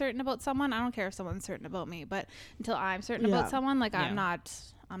actually certain about someone. I don't care if someone's certain about me, but until I'm certain Yeah. about someone, like Yeah.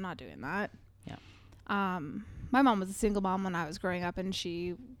 I'm not doing that. Yeah. My mom was a single mom when I was growing up, and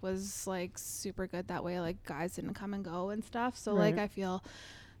she was like super good that way. Like guys didn't come and go and stuff. So like Right. I feel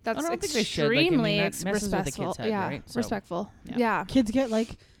that's I don't think they should. Like, I mean, extremely that messes with the respectful. kid's head, Yeah, right? So, respectful. yeah. Yeah. Kids get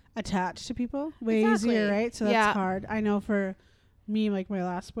like attached to people way Exactly. easier, right? So that's Yeah. hard. I know for me, like my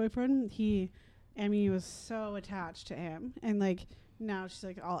last boyfriend, Emmy was so attached to him, and like now she's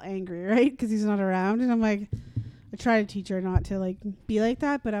like all angry, right? Because he's not around, and I'm like, I try to teach her not to like be like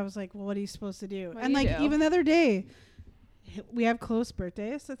that, but I was like, well, what are you supposed to do? What And do you like do? even the other day, we have close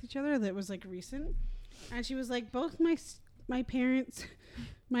birthdays with each other that was like recent, and she was like, both my parents,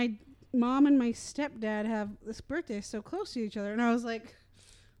 my mom and my stepdad have this birthday so close to each other, and I was like,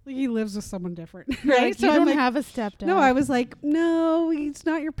 Like he lives with someone different, Right? right? So you I'm don't like, have a stepdad. no, I was like, no, it's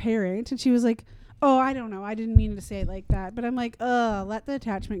not your parent. And she was like, oh, I don't know. I didn't mean to say it like that. But I'm like, let the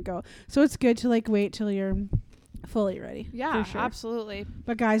attachment go. So it's good to like wait till you're fully ready. Yeah, for sure. absolutely.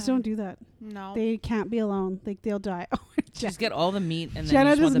 But guys don't do that. No. They can't be alone. Like they'll die. Just get all the meat and then Jenna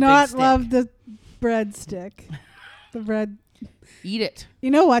you just does want the not big stick. love the bread stick. The bread. Eat it.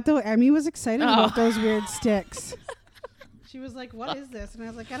 You know what though? Emmy was excited Oh. about those weird sticks. She was like, "What is this?" And I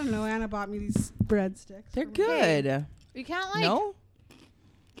was like, "I don't know." Anna bought me these bread sticks. They're for my- good. You can't like No?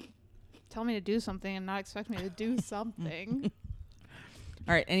 tell me to do something and not expect me to do something.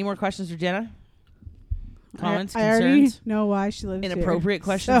 All right. Any more questions for Jenna? Comments, I already concerns, know why she lives inappropriate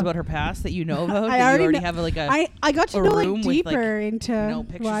questions So- about her past that you know about? I that already you already know- have like a I got to a know room like with, deeper into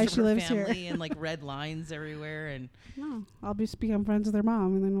pictures why of she her lives family here. and like red lines everywhere and No, I'll just become friends with her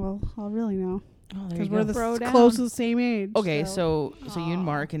mom, and then I'll really know oh, there because you we're go. the Throw down. close to the same age. Okay, so you and Aw.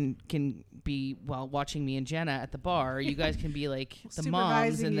 Mark can be while watching me and Jenna at the bar. You guys can be like the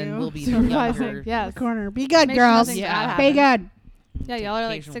moms, Supervising and then you. we'll be the Supervising. younger. in Yes. the corner. Be good, Make sure girls. nothing Yeah. bad Be happens. good. Yeah, Take y'all are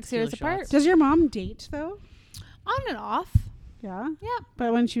like occasional 6 years tequila apart. shots. Does your mom date though? On and off. Yeah. Yeah.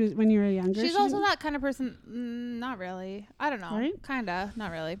 But when you were younger, She's she also didn't? that kind of person. Not really. I don't know. Right? Kinda.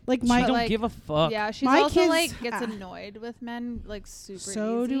 Not really. Like She my. But, don't like, give a fuck. Yeah, she's My also kids- like gets annoyed with men like super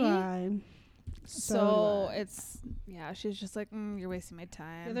So easy. do I. So do I. it's she's just like you're wasting my The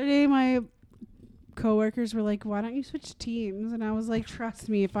time. other day, my coworkers were like, "Why don't you switch teams?" And I was like, "Trust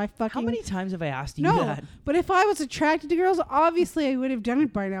me, if I fucking How many times have I asked you no, that? but if I was attracted to girls, obviously I would have done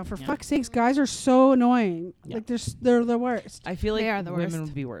it by now. For Yeah. fuck's sakes, guys are so annoying. Yeah. Like they're the worst. I feel like They are the women worst.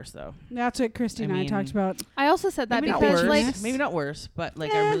 would be worse though. That's what Christy and I mean, talked about. I also said that Maybe not because worse. like Maybe not worse, but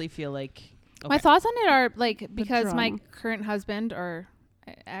like I Eh. really feel like my thoughts on it are like because my drama. current husband or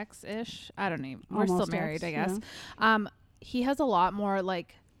ex-ish, I don't know, we're still Almost married, ex, I guess. yeah. He has a lot more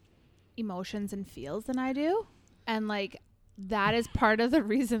like emotions and feels than I do, and like that is part of the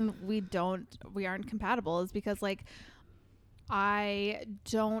reason we aren't compatible is because like I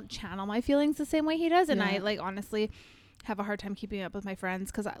don't channel my feelings the same way he does, and Yeah. I like honestly have a hard time keeping up with my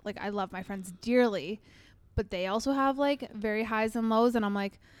friends because I love my friends dearly, but they also have like very highs and lows, and I'm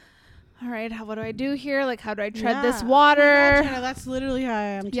like, all right, what do I do here? Like, how do I tread this Yeah. water? Oh my God, Jenna, that's literally how I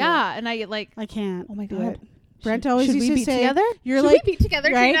am. Too. Yeah, and I get like, I can't. oh my do God. it. Brent always should used we to be say, together? "You're Should like we be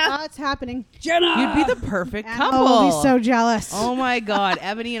together, right? Tina? Oh, it's happening, Jenna. you'd be the perfect Anna couple. will be so jealous. Oh my god,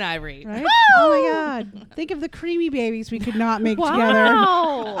 Ebony and Ivory. Right? Oh my God! Think of the creamy babies we could not make together.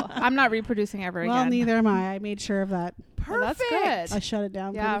 Wow. I'm not reproducing ever Well, again. neither am I. I made sure of that. Well, that's good. I shut it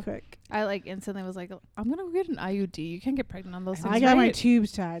down Yeah. pretty quick. I like instantly was like, I'm gonna go get an IUD. You can't get pregnant on those things. I got my right?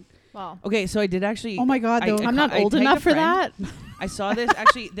 tubes tied. Well, Okay, so I did actually. Oh my God! Though I'm not I old tagged enough a for friend. that. I saw this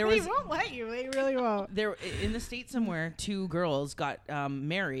actually. There they was won't let you. They really won't. there in the States somewhere. Two girls got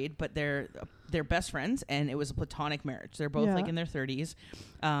married, but they're best friends, and it was a platonic marriage. They're both Yeah. like in their 30s.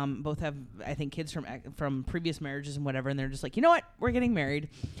 Both have, I think, kids from previous marriages and whatever. And they're just like, you know what, we're getting married,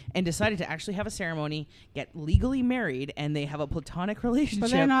 and decided to actually have a ceremony, get legally married, and they have a platonic relationship.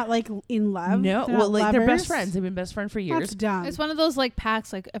 But they're not like in love. No, They're well, not like they're best lovers? friends. They've been best friends for years. That's dumb. It's one of those like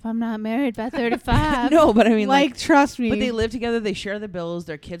pacts. Like if I'm not married by 35, No, but I mean, like, trust me. but they live together. They share the bills.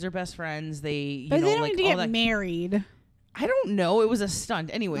 Their kids are best friends. They, you But know, they don't like need to all get that. married. I don't know. It was a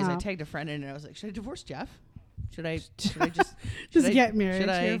stunt. Anyways, I Oh. tagged a friend in, and I was like, should I divorce Jeff? Should I just should Just I- get married should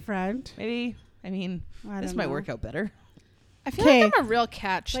to I- your friend. maybe? I mean, I this don't might know. work out better. I feel 'Kay. like I'm a real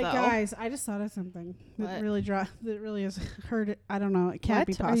catch Like though. guys, I just thought of something What? that really that really has hurt it. I don't know. It can't what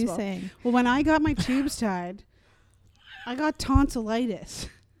be are possible. you saying? Well, when I got my tubes tied, I got tonsillitis.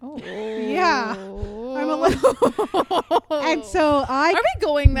 Oh, Yeah. I'm a little. And so I Are we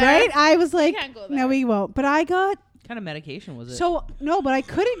going there? right. I was like, can't go no, there. we won't. But I got What kind of medication was it? so no, but I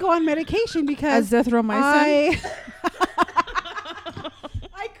couldn't go on medication because Azithromycin.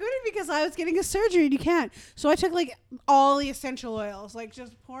 I couldn't because I was getting a surgery and you can't. So I took like all the essential oils, like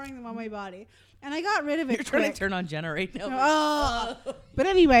just pouring them on my body, and I got rid of it. You're trying quick. to turn on Jenna right now. Oh. But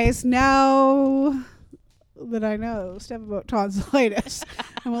anyways, now that I know stuff about tonsillitis,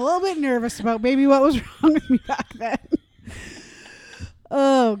 I'm a little bit nervous about maybe what was wrong with me back then.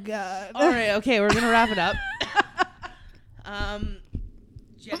 Oh God. All right, okay, we're gonna wrap it up.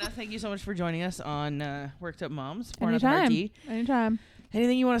 Jenna, thank you so much for joining us on Worked Up Moms. Pouring Up Anytime. RT. Anytime.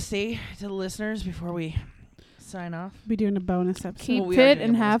 Anything you want to say to the listeners before we sign off? Be doing a bonus episode. Keep we are fit doing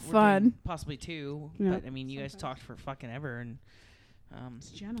and a have bonus- we're doing fun. possibly two, Yeah. but I mean, you guys talked for fucking ever, and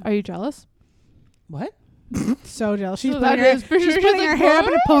Jenna. Are you jealous? what? So jealous. She's So putting, that is her, for she's sure. putting She's her like, hair up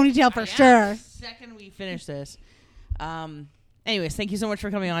in a ponytail for I sure. am. The second we finish this. Anyways, thank you so much for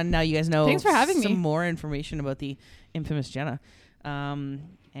coming on. Now you guys know Thanks for having some me. more information about the infamous Jenna.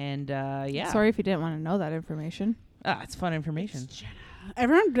 Yeah. Sorry if you didn't want to know that information. It's fun information.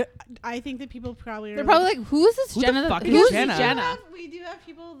 Everyone, I think that people probably They're probably like, "Who is this Who the Jenna? fuck is Who's Jenna?" We do have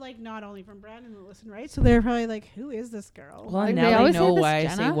people like not only from Brandon that listen, right? So they're probably like, "Who is this girl?" Well, Like, now they they always say know this why I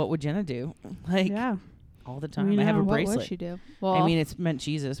say, Jenna? "What would Jenna do?" Like yeah, all the time. We I have a know. What bracelet. would she do? Well, I mean, it's meant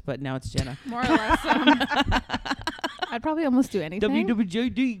Jesus, but now it's Jenna. more or less. I'd probably almost do anything.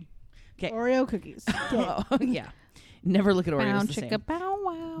 WWJD. Okay. Oreo cookies. Oh, yeah. Never look at Oreos Bow the same. chicka bow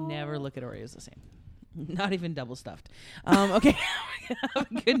wow. Never look at Oreos the same. Not even double stuffed. Okay. Have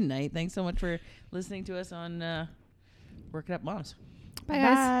a good night. Thanks so much for listening to us on Work It Up Moms. Bye,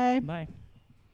 guys. Bye. Bye.